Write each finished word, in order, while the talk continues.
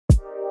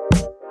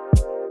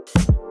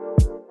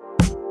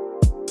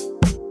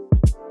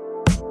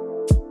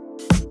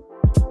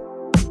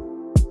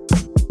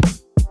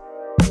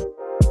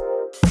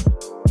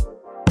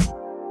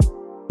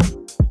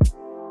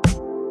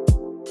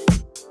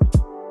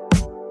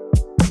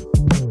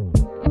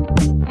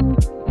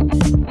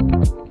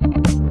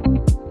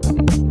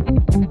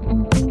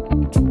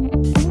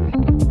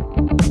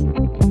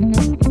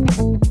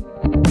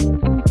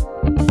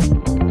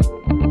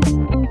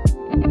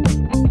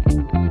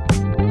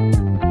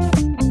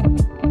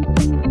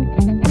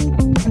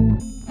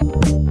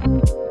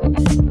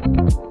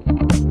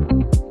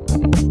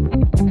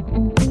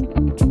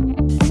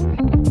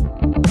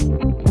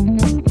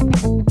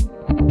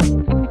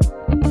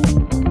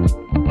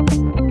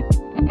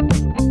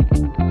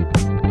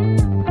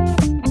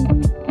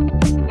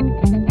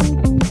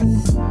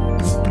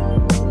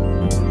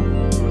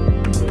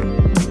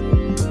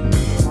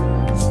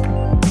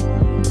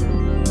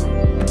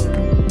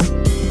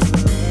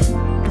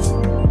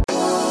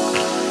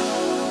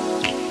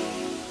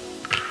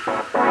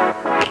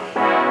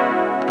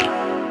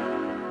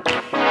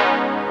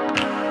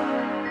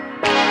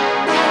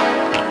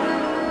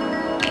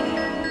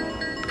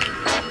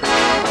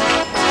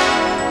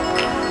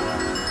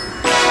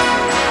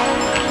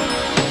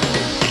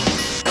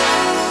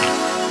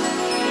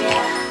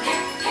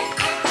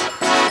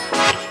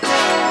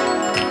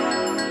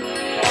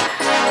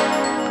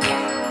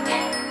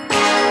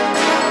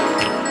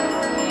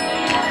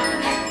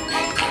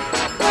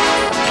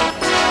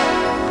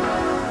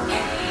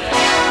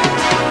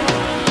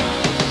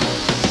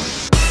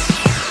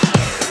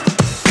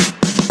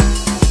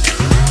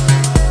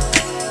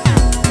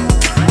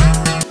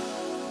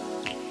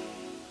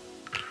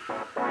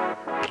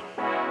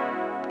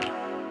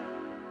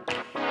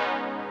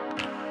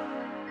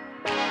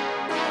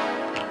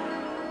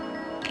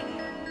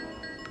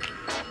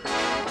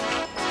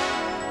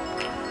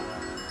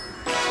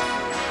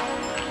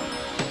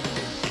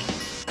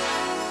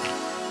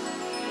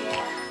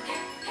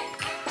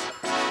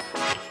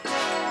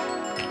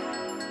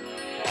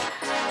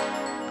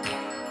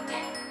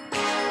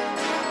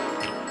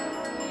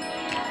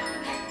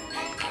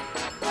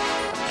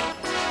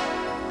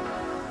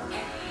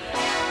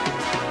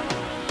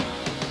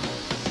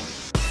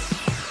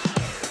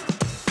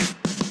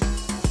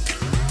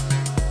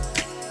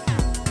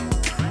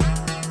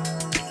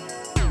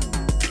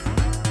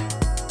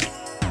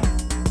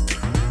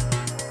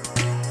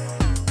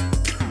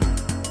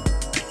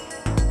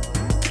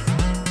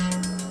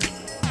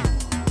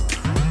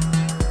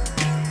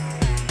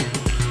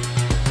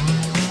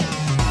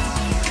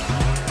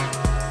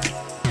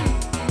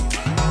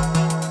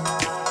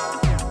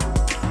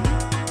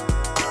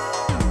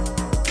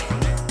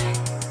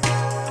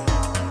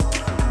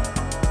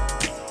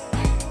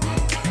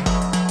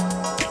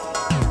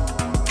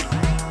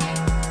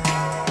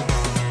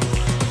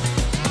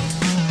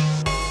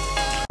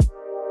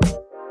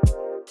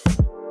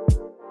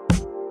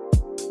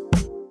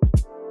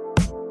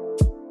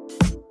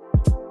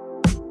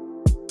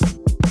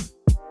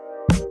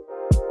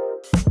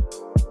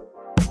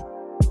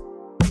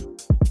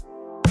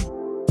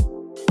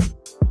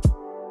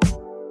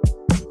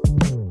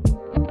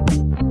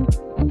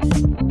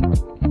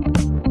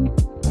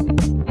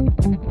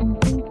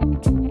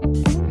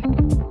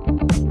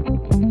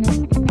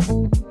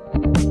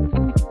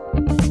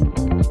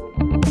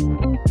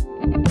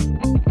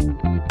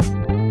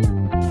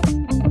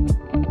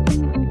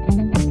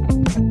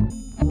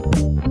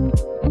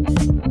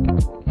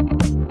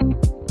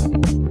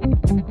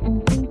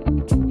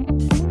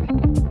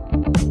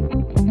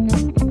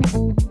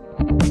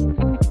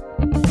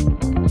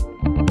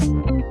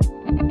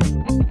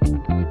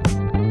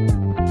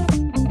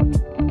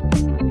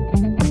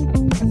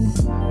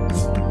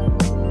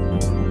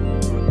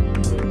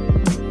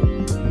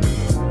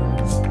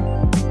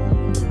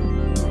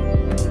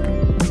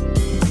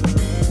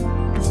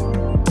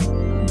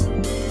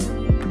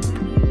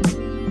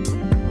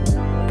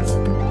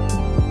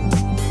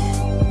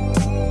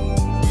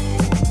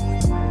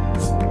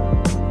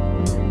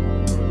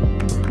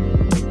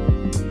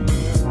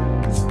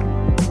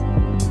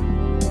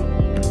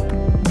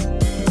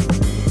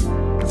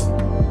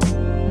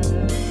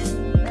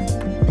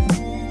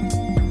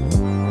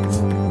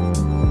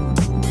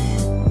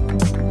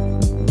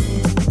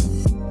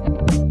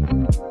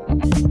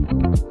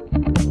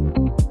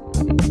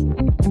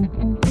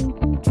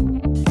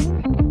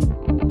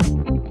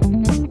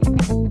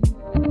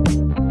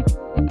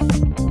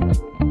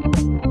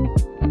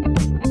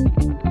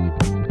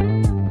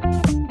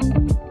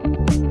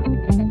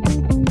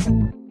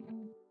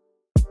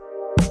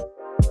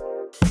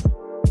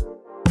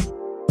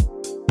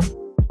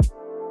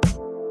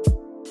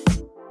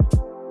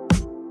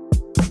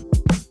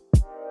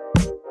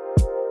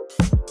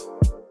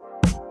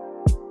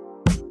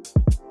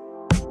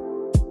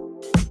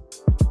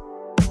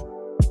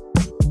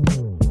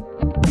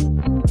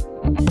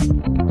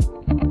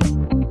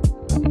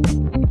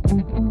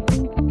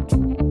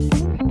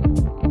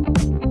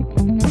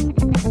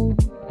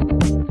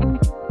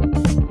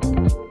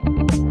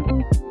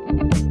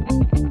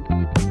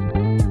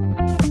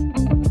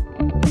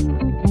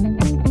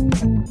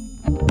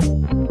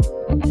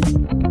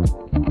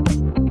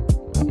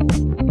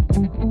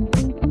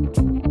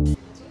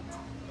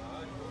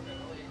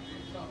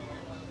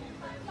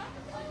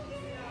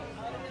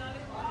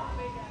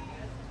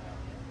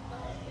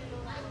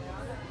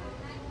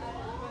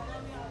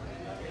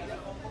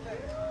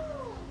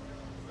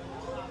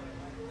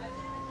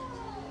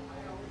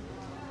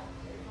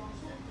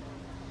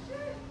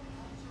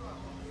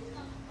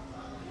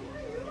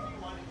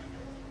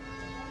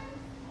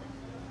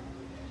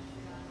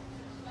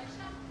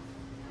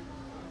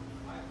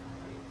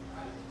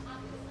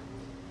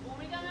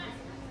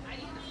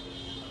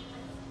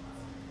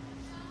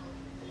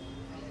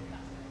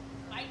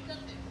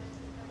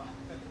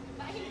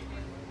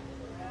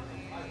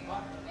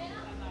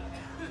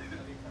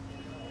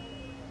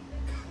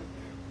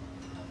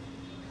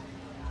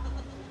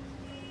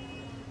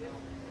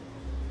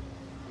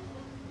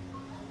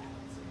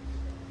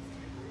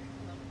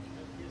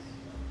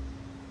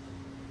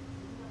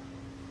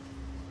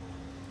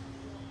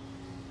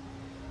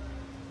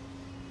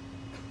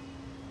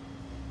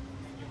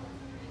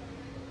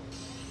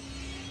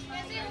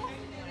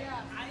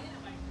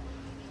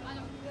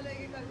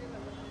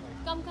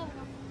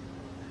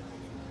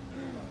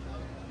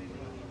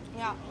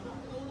या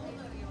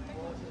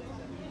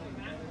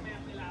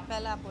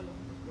पहले आप बोलो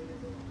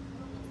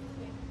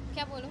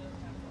क्या बोलो?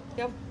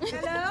 क्या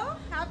hello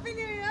happy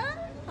new year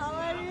how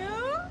are you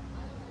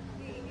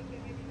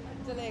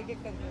चलो एक एक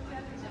करके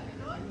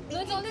No,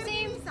 it's all the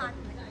same.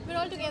 We're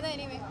all together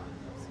anyway.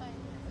 It's fine.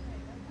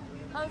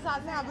 हम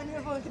साथ में हैप्पी न्यू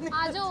ईयर बोलते हैं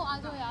आ जाओ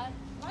यार.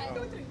 1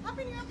 2 3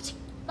 happy new year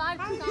Parth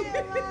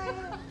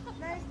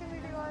nice to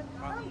meet you all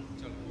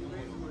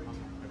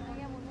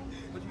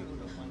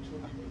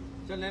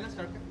चल नैना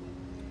स्टार्ट कर।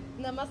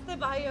 नमस्ते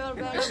भाई और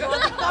बहनों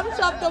बहुत कम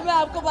शब्दों में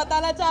आपको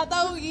बताना चाहता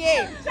हूँ ये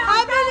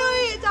हैप्पी न्यू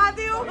ईयर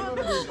चाहती हूँ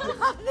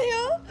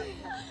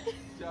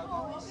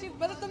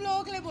मतलब तुम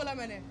लोगों के लिए बोला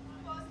मैंने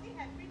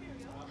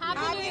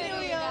Happy New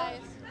Year,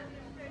 guys.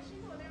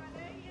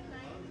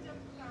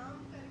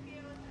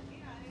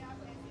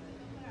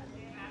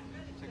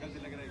 शक्ल से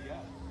लग रहा है क्या?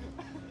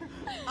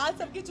 आज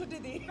सबकी छुट्टी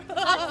थी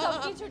आज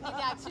सबकी छुट्टी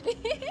थी actually.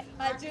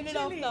 I tuned it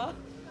off now.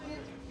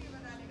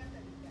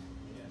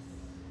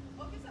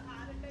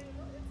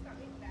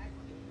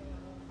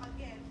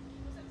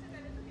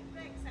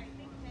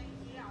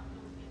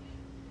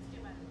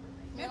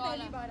 मैं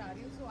पहली बार आ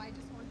रही हूँ, so I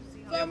just want to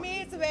see. For me,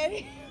 it's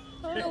very.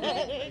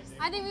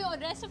 I think the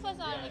rest of us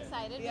are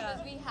excited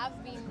because we have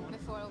been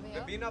before over here.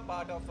 We've been a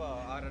part of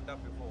Arata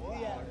before.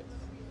 Yeah.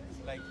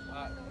 It's like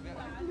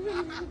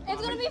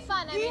It's gonna be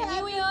fun. I mean,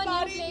 new year, new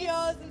place.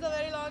 Here since a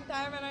very long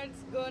time, and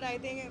it's good. I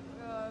think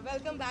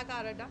welcome back,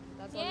 Arata.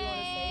 That's all we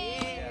want to say.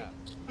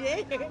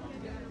 yeah.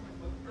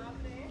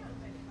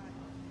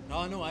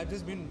 No, I've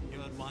just been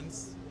here once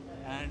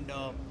and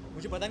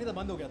मुझे पता नहीं था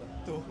बंद हो गया था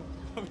तो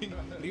अभी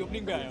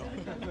रीओपनिंग पे आया हूँ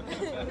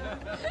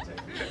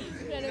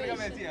इसका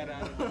मैच ही आ रहा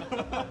है।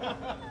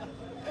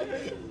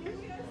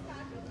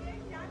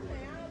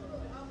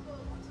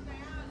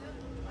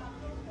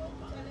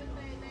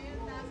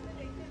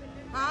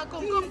 हाँ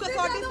कुमकुम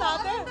कसौटी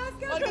साथ है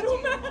और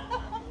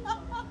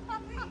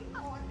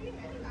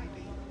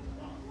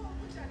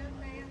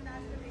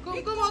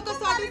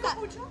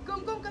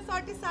कुमकुम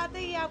कसौटी साथ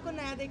है ये आपको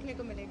नया देखने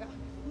को मिलेगा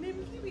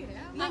निमकी भी है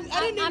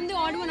I'm the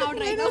odd one out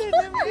right now.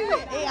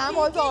 Hey, I'm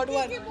also odd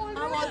one.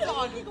 I'm also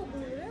odd.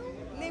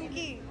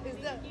 Nimki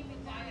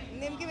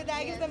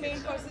Vidayag is the main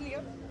person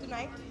here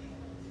tonight.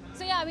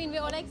 So yeah, I mean,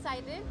 we're all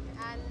excited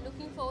and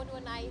looking forward to a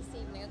nice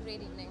evening, a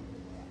great evening.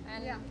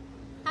 And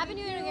Happy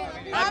New Year again.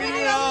 Happy New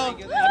Year,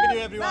 Happy New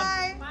Year everyone.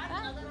 Bye.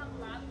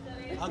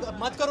 अब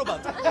मत करो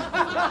बात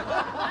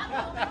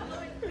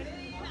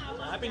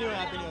Happy New Year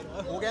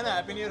हो गया ना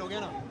Happy New Year हो गया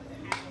ना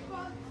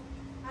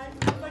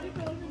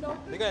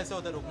देखा ऐसा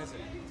होता है रोकने से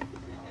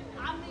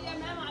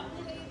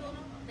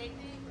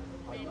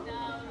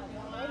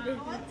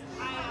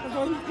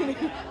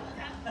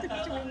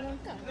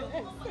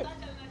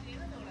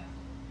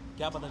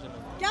क्या पता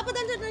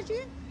चलना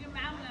चाहिए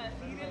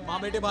माँ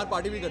बेटे बाहर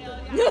पार्टी भी करते हैं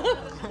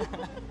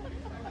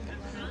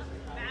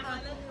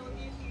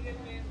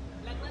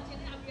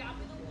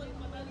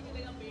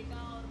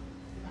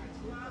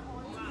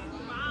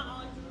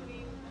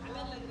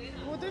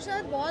वो तो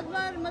शायद बहुत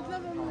बार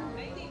मतलब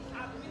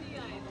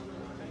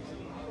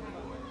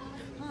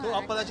तो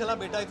अब पता चला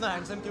बेटा इतना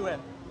हैंडसम क्यों है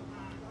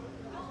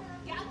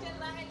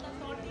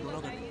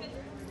दोनों करते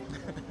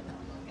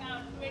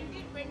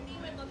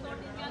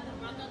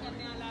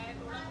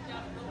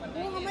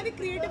वो हमारी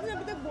क्रिएटिव ने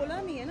अभी तक बोला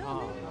नहीं है ना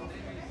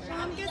तो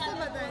हम कैसे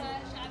बताएं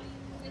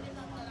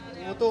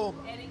वो तो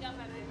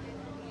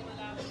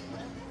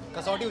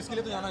कसौटी उसके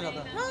लिए तो जाना जाता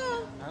है हाँ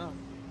है ना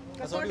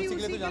कसौटी उसी के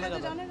लिए तो जाना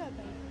जाता है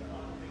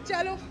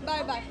चलो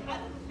बाय बाय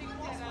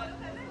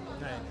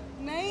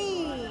नहीं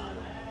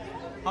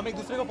हम एक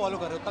दूसरे को फॉलो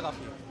कर रहे हैं उतना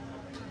काफी है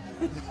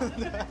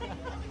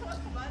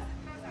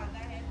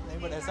नहीं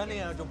बट ऐसा नहीं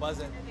है जो बस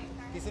है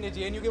किसी ने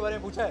JNU के बारे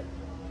में पूछा है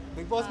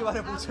बिग बॉस के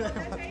बारे में पूछ रहे हैं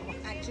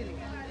एक्चुअली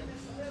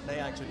नहीं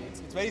actually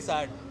it's very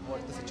sad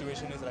what the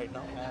situation is right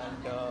now and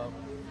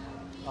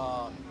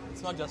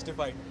it's not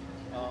justified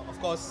of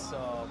course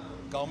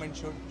government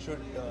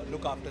should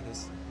look after this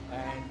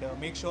and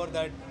make sure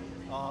that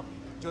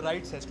जो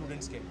rights है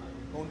students के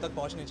वो उन तक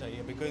पहुंचने चाहिए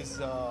because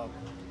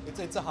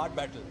it's a hard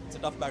battle it's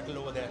a tough battle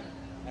over there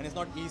and it's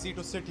not easy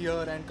to sit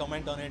here and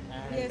comment on it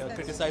and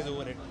criticize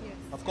over it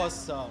of course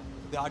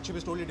the hardship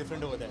is totally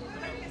different over there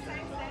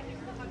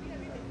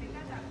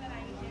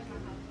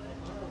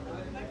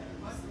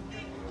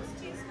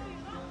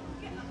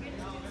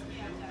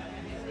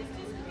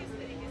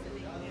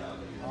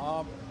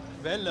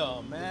well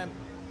मैं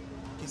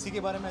किसी के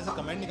बारे में ऐसा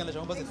comment नहीं करना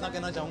चाहूँगा बस इतना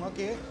कहना चाहूँगा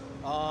कि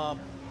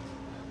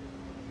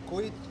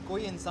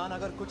कोई इंसान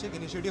अगर कुछ एक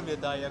इनिशिएटिव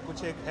लेता है या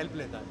कुछ एक हेल्प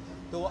लेता है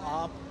तो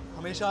आप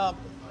हमेशा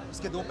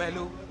उसके दो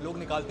पहलू लोग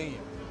निकालते ही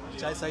हैं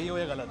चाहे सही हो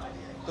या गलत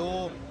तो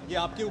ये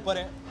आपके ऊपर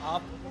है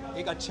आप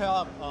एक अच्छा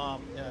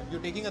you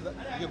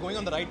going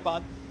on the right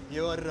path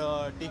you're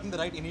taking the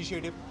right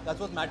initiative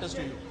that's what matters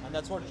to you and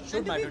that's what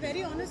should matter to be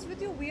very honest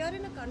with you we are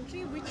in a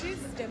country which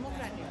is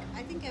democratic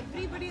I think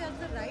everybody has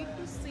the right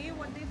to say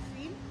what they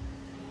feel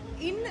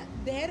in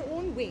their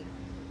own way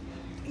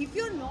if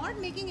you're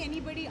not making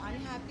anybody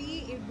unhappy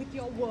with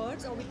your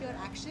words or with your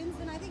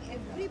actions then I think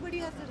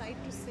everybody has the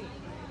right to say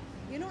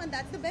You know, and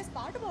that's the best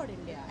part about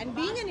India and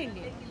being an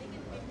Indian.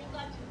 लेकिन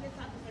दीपिका जिनके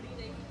साथ खड़ी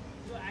रही,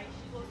 जो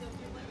आयशी घोष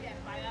के ऊपर भी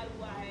FIR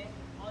हुआ है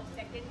और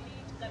सेकेंडली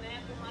कन्हैया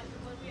कुमार के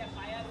ऊपर भी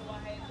FIR हुआ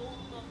है, तो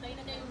कहीं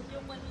ना कहीं उनके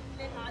ऊपर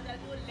इसलिए कहा जा रहा है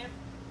कि वो लेफ्ट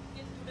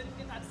के स्टूडेंट्स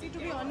के साथ See,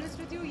 to be honest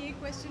with you, ये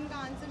question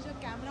का answer जब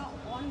कैमरा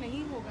ऑन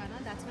नहीं होगा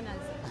ना, that's when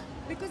I'll say.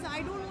 Because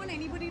I don't want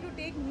anybody to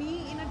take me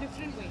in a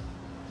different way.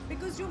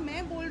 Because जो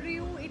मैं बोल रही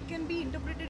हूँ, it can be interpreted